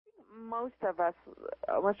most of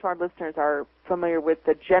our listeners are familiar with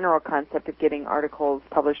the general concept of getting articles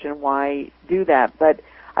published and why do that, but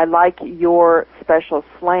I like your special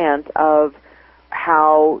slant of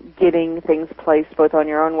how getting things placed both on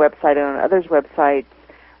your own website and on others' websites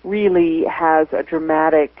really has a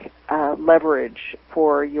dramatic leverage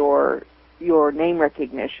for your name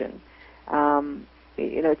recognition.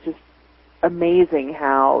 It's just amazing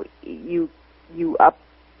how you up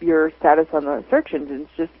your status on the search engines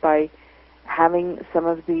just by having some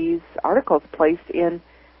of these articles placed on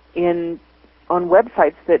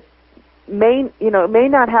websites that may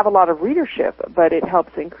not have a lot of readership, but it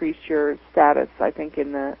helps increase your status, I think,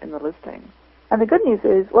 in the listing. And the good news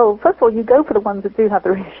is, well, first of all, you go for the ones that do have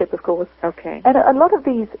the readership, of course. Okay. And a lot of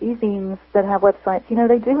these e-zines that have websites,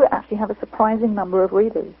 they do actually have a surprising number of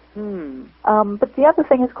readers. But the other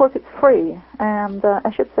thing is, of course, it's free. And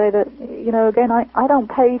I should say that, again, I don't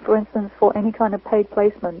pay, for instance, for any kind of paid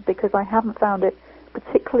placement because I haven't found it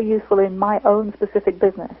particularly useful in my own specific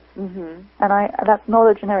business. Mm-hmm. And that's not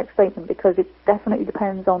a generic statement because it definitely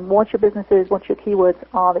depends on what your business is, what your keywords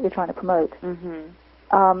are that you're trying to promote. Mm-hmm.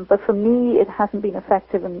 But for me, it hasn't been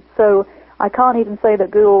effective, and so I can't even say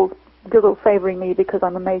that Google's favoring me because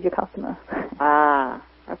I'm a major customer.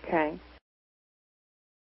 Okay.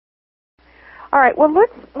 All right. Well,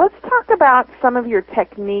 let's talk about some of your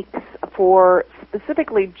techniques for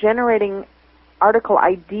specifically generating article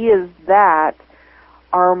ideas that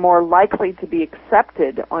are more likely to be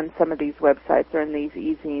accepted on some of these websites or in these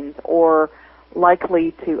e-zines, or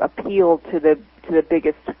likely to appeal to the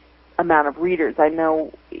biggest amount of readers. I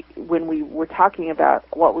know when we were talking about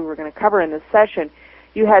what we were going to cover in this session,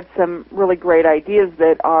 you had some really great ideas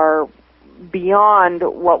that are beyond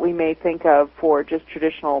what we may think of for just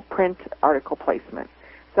traditional print article placement.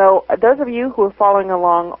 So those of you who are following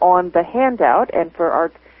along on the handout, and for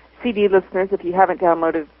our CD listeners, if you haven't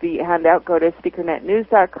downloaded the handout, go to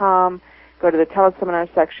speakernetnews.com, go to the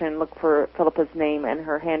teleseminar section, look for Philippa's name, and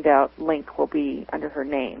her handout link will be under her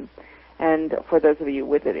name. And for those of you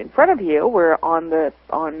with it in front of you, we're on the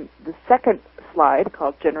second slide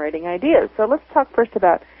called Generating Ideas. So let's talk first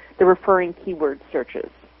about the referring keyword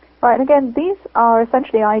searches. Right, and again, these are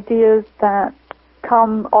essentially ideas that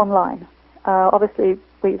come online. Obviously,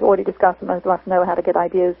 we've already discussed, and most of us know how to get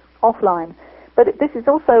ideas offline. But this is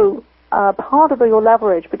also part of your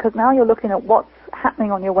leverage because now you're looking at what's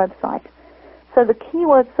happening on your website. So the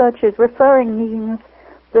keyword searches, referring means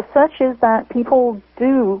the searches that people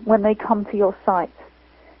do when they come to your site.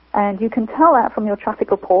 And you can tell that from your traffic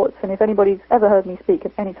reports, and if anybody's ever heard me speak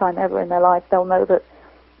at any time ever in their life, they'll know that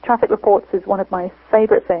traffic reports is one of my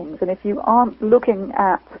favorite things. And if you aren't looking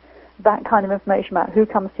at that kind of information about who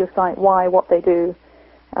comes to your site, why, what they do,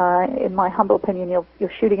 in my humble opinion,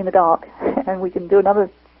 you're shooting in the dark, and we can do another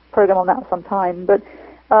program on that sometime. But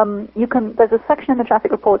there's a section in the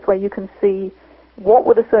traffic reports where you can see what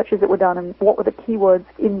were the searches that were done and what were the keywords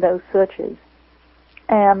in those searches.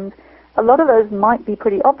 And a lot of those might be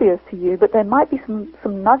pretty obvious to you, but there might be some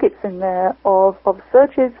nuggets in there of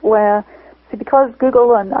searches where, see, because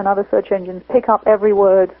Google and other search engines pick up every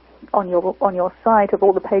word on your site of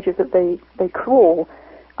all the pages that they crawl,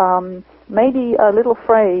 maybe a little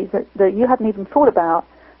phrase that you hadn't even thought about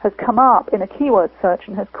has come up in a keyword search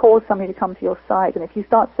and has caused somebody to come to your site. And if you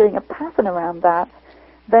start seeing a pattern around that,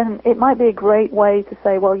 then it might be a great way to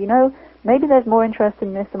say, well, maybe there's more interest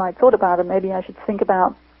in this than I thought about, and maybe I should think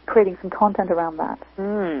about creating some content around that.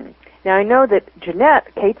 Now, I know that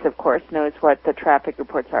Jeanette Cates, of course, knows what the traffic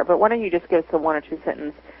reports are, but why don't you just give us a one or two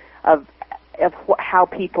sentence of how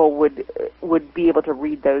people would be able to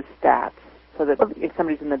read those stats, so that if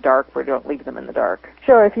somebody's in the dark, we don't leave them in the dark.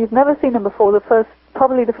 Sure. If you've never seen them before,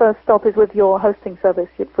 probably the first stop is with your hosting service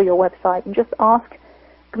for your website, and just ask.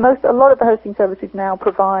 A lot of the hosting services now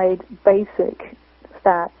provide basic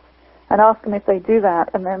stats, and ask them if they do that,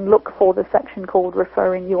 and then look for the section called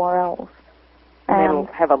Referring URLs. And it'll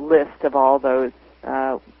have a list of all those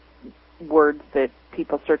words that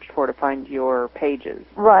people searched for to find your pages.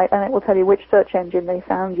 Right, and it will tell you which search engine they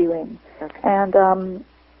found you in. Okay. And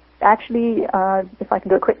actually, if I can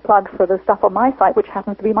do a quick plug for the stuff on my site, which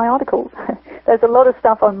happens to be my articles, there's a lot of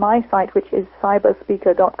stuff on my site, which is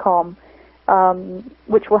cyberspeaker.com,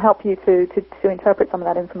 which will help you to interpret some of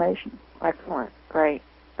that information. Excellent. Great.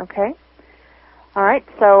 Okay. All right.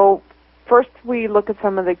 So first we look at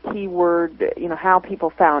some of the keyword, how people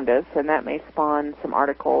found us, and that may spawn some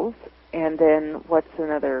articles. And then what's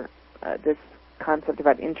another, this concept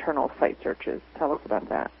about internal site searches. Tell us about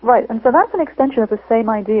that. Right. And so that's an extension of the same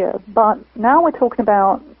idea. But now we're talking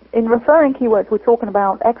about, in referring keywords, we're talking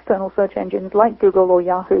about external search engines like Google or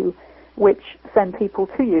Yahoo, which send people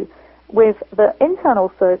to you. with the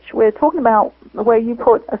internal search, we're talking about where you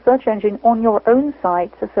put a search engine on your own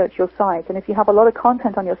site to search your site. And if you have a lot of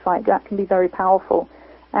content on your site, that can be very powerful.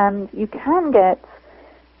 And you can get,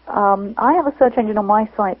 I have a search engine on my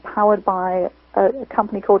site powered by a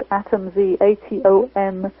company called AtomZ,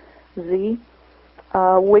 ATOMZ,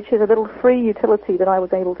 which is a little free utility that I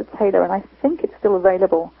was able to tailor, and I think it's still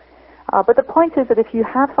available. But the point is that if you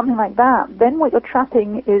have something like that, then what you're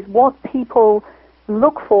trapping is what people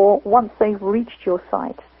look for once they've reached your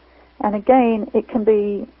site. And again, it can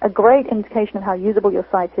be a great indication of how usable your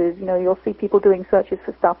site is. You know, you'll see people doing searches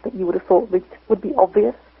for stuff that you would have thought would be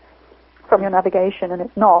obvious from your navigation, and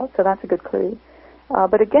it's not, so that's a good clue.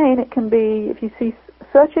 But again, it can be, if you see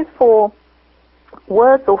searches for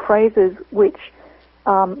words or phrases which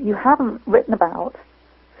you haven't written about.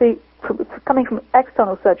 See, coming from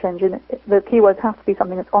external search engine, the keywords have to be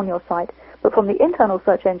something that's on your site. But from the internal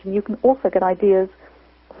search engine, you can also get ideas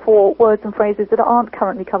for words and phrases that aren't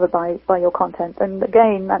currently covered by your content. And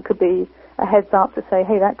again, that could be a heads up to say,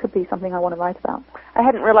 hey, that could be something I want to write about. I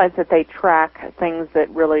hadn't realized that they track things that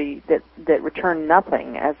really that return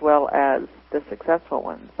nothing as well as the successful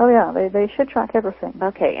ones. Oh yeah, they should track everything.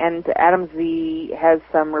 Okay, and Adam Z has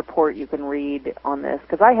some report you can read on this,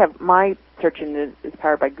 because I have my search engine is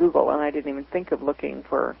powered by Google, and I didn't even think of looking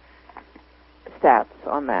for stats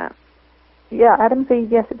on that. Yeah, Adam Z,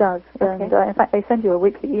 yes, it does. Okay. And in fact, they send you a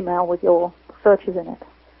weekly email with your searches in it.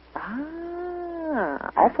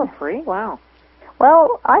 Ah, all for free? Wow.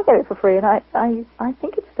 Well, I get it for free, and I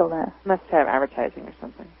think it's still there. Must have advertising or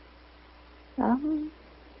something.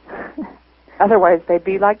 Otherwise, they'd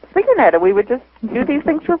be like SpeakerNet, and we would just do these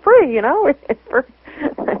things for free, you know,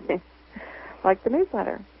 like the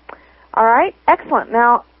newsletter. All right, excellent.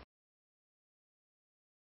 Now,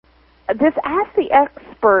 this Ask the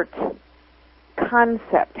Expert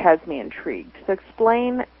concept has me intrigued. So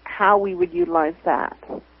explain how we would utilize that.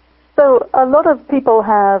 So a lot of people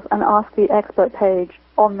have an Ask the Expert page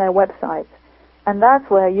on their website, and that's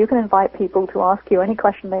where you can invite people to ask you any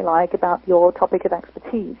question they like about your topic of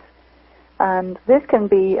expertise. And this can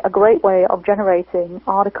be a great way of generating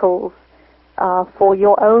articles for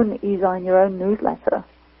your own e-zine, your own newsletter.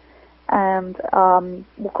 And,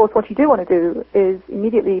 of course, what you do want to do is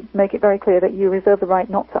immediately make it very clear that you reserve the right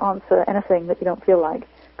not to answer anything that you don't feel like,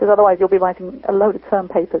 because otherwise you'll be writing a load of term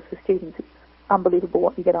papers for students. It's unbelievable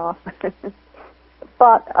what you get asked.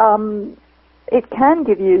 But it can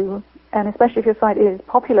give you, and especially if your site is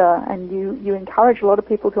popular and you encourage a lot of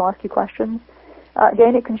people to ask you questions,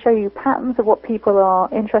 again, it can show you patterns of what people are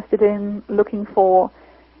interested in, looking for,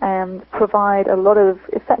 and provide a lot of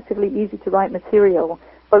effectively easy-to-write material,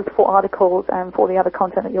 both for articles and for the other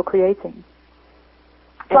content that you're creating.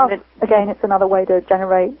 Plus, again, it's another way to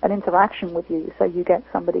generate an interaction with you, so you get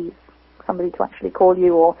somebody to actually call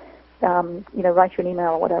you or write you an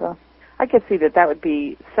email or whatever. I could see that would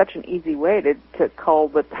be such an easy way to call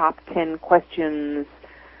the top 10 questions,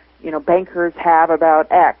 bankers have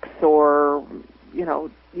about X, or,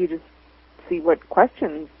 you just see what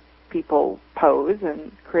questions people pose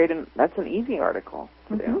and that's an easy article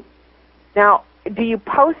to do. Now, do you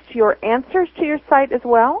post your answers to your site as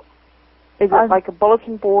well? Is it like a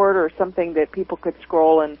bulletin board or something that people could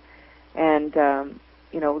scroll and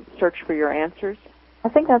search for your answers? I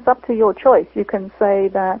think that's up to your choice. You can say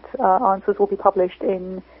that answers will be published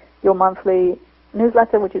in your monthly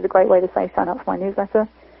newsletter, which is a great way to say sign up for my newsletter.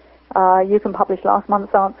 You can publish last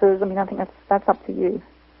month's answers. I mean, I think that's up to you.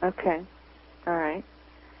 Okay. All right.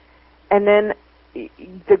 And then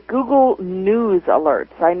the Google News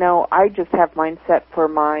alerts. I know I just have mine set for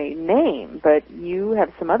my name, but you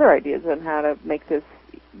have some other ideas on how to make this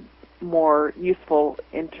more useful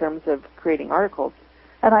in terms of creating articles.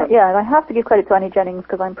 And I have to give credit to Annie Jennings,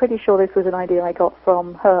 because I'm pretty sure this was an idea I got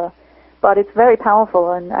from her. But it's very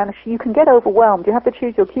powerful, and you can get overwhelmed. You have to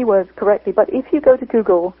choose your keywords correctly. But if you go to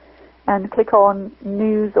Google and click on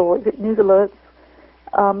News, or is it News Alerts,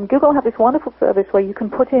 Google have this wonderful service where you can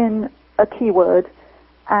put in a keyword,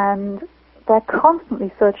 and they're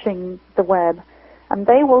constantly searching the web, and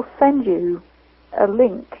they will send you a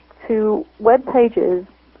link to web pages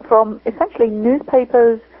from essentially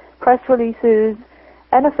newspapers, press releases,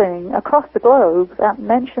 anything across the globe that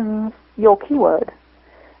mentions your keyword.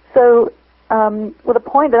 So the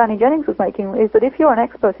point that Annie Jennings was making is that if you're an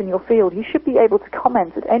expert in your field, you should be able to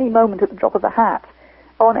comment at any moment at the drop of a hat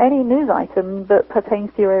on any news item that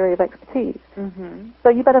pertains to your area of expertise. So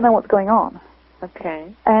you better know what's going on.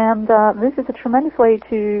 Okay. And this is a tremendous way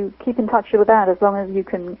to keep in touch with that as long as you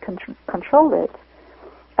can control it.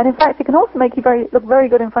 And in fact, it can also make you look very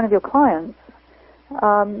good in front of your clients.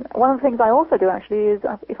 One of the things I also do actually is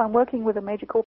if I'm working with a major corporation,